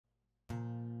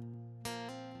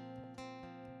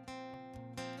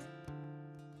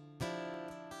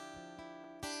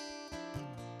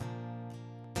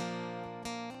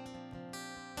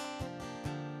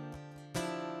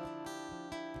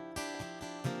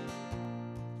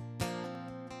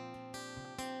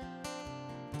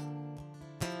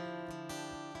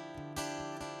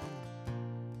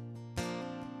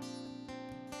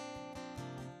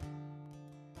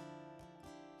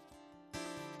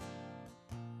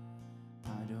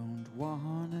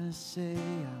wanna say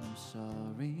I'm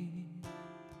sorry,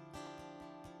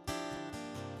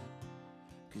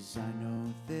 'cause I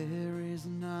know there is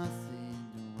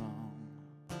nothing wrong.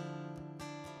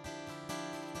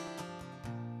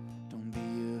 Don't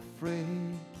be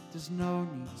afraid, there's no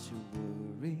need to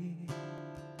worry.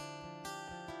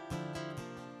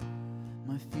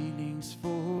 My feelings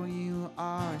for you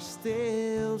are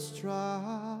still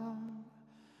strong.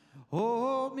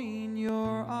 Hold me in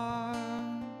your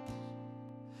arms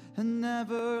and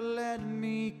never let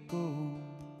me go.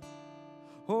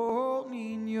 Hold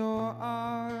me in your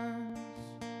arms,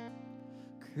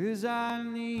 'cause I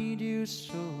need you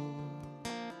so.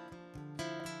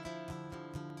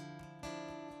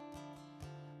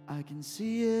 I can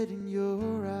see it in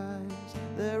your eyes.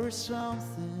 There is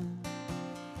something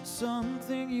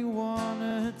you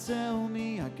wanna tell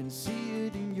me. I can see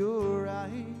it in your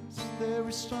eyes. There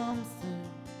is something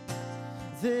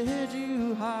that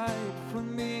you hide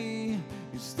from me.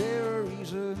 Is there a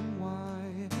reason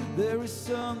why? There is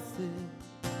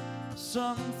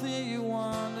something you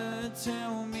wanna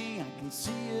tell me. I can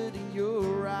see it in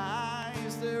your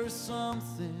eyes. There is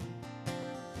something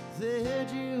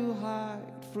that you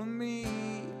hide from me.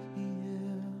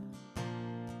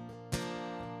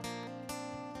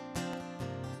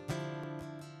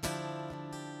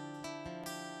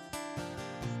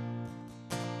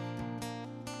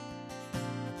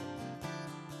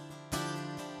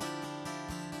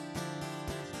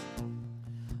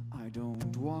 I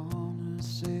don't wanna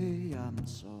say I'm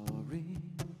sorry,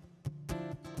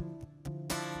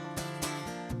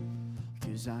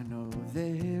 'cause I know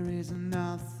there is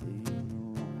nothing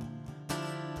wrong.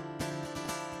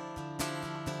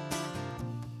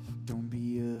 Don't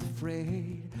be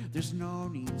afraid, there's no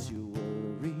need to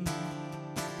worry.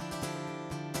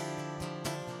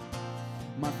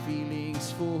 My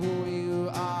feelings for you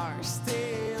are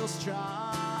still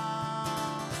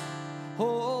strong.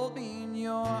 Hold me in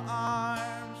your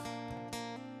arms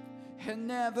and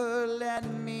never let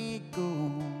me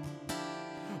go.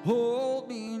 Hold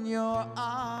me in your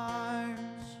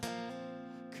arms,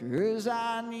 'cause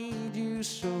I need you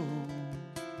so.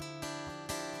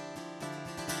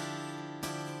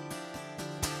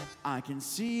 I can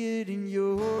see it in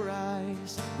your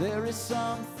eyes. There is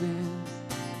something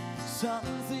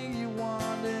you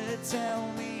want to tell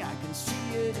me. I can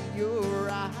see it in your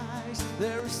eyes.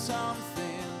 There is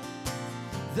something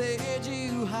that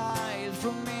you hide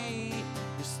from me.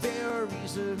 Is there a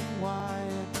reason why?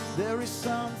 There is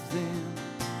something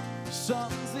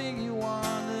you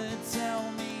want to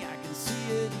tell me. I can see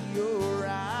it in your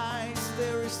eyes.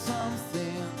 There is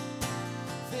something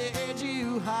that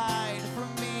you hide from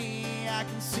me. I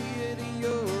can see it in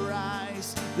your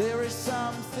eyes. There is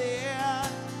something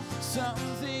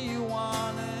you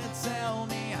want to tell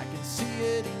me. I can see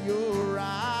it in your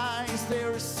eyes.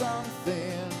 There is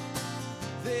something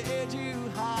that you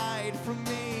hide from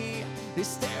me.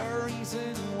 Is there a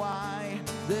reason why?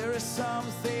 There is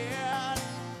something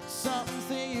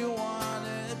you want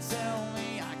to tell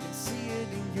me. I can see it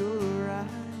in your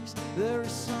eyes. There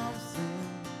is something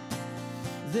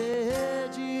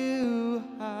that you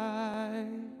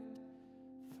hide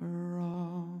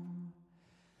from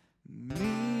me.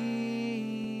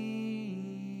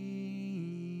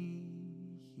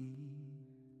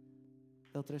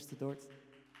 El treste Dort.